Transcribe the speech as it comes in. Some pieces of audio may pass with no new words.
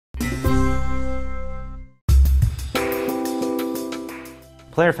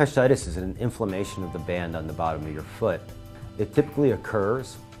Plantar fasciitis is an inflammation of the band on the bottom of your foot. It typically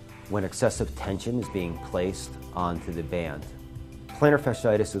occurs when excessive tension is being placed onto the band. Plantar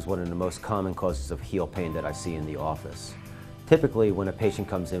fasciitis is one of the most common causes of heel pain that I see in the office. Typically, when a patient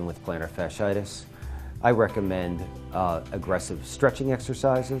comes in with plantar fasciitis, I recommend aggressive stretching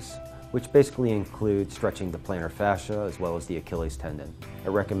exercises, which basically include stretching the plantar fascia as well as the Achilles tendon. I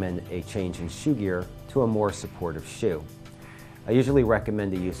recommend a change in shoe gear to a more supportive shoe. I usually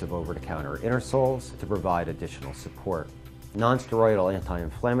recommend the use of over-the-counter innersoles to provide additional support. Non-steroidal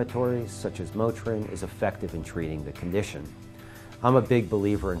anti-inflammatories such as Motrin is effective in treating the condition. I'm a big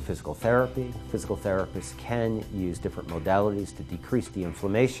believer in physical therapy. Physical therapists can use different modalities to decrease the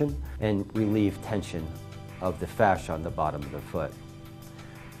inflammation and relieve tension of the fascia on the bottom of the foot.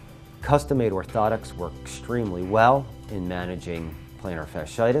 Custom-made orthotics work extremely well in managing plantar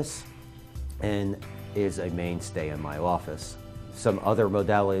fasciitis and is a mainstay in my office. Some other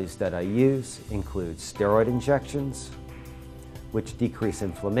modalities that I use include steroid injections, which decrease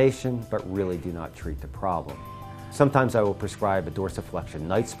inflammation but really do not treat the problem. Sometimes I will prescribe a dorsiflexion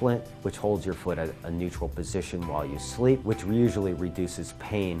night splint, which holds your foot at a neutral position while you sleep, which usually reduces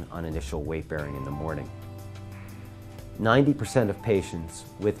pain on initial weight bearing in the morning. 90% of patients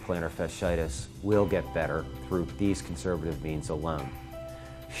with plantar fasciitis will get better through these conservative means alone.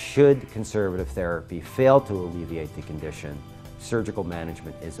 Should conservative therapy fail to alleviate the condition, surgical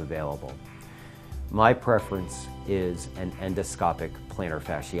management is available. My preference is an endoscopic plantar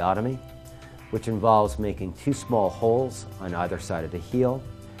fasciotomy, which involves making 2 small holes on either side of the heel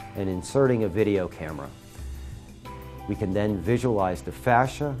and inserting a video camera. We can then visualize the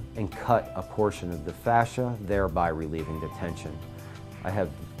fascia and cut a portion of the fascia, thereby relieving the tension. I have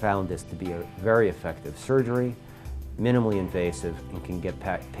found this to be a very effective surgery, minimally invasive, and can get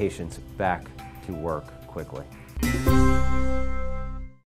patients back to work quickly.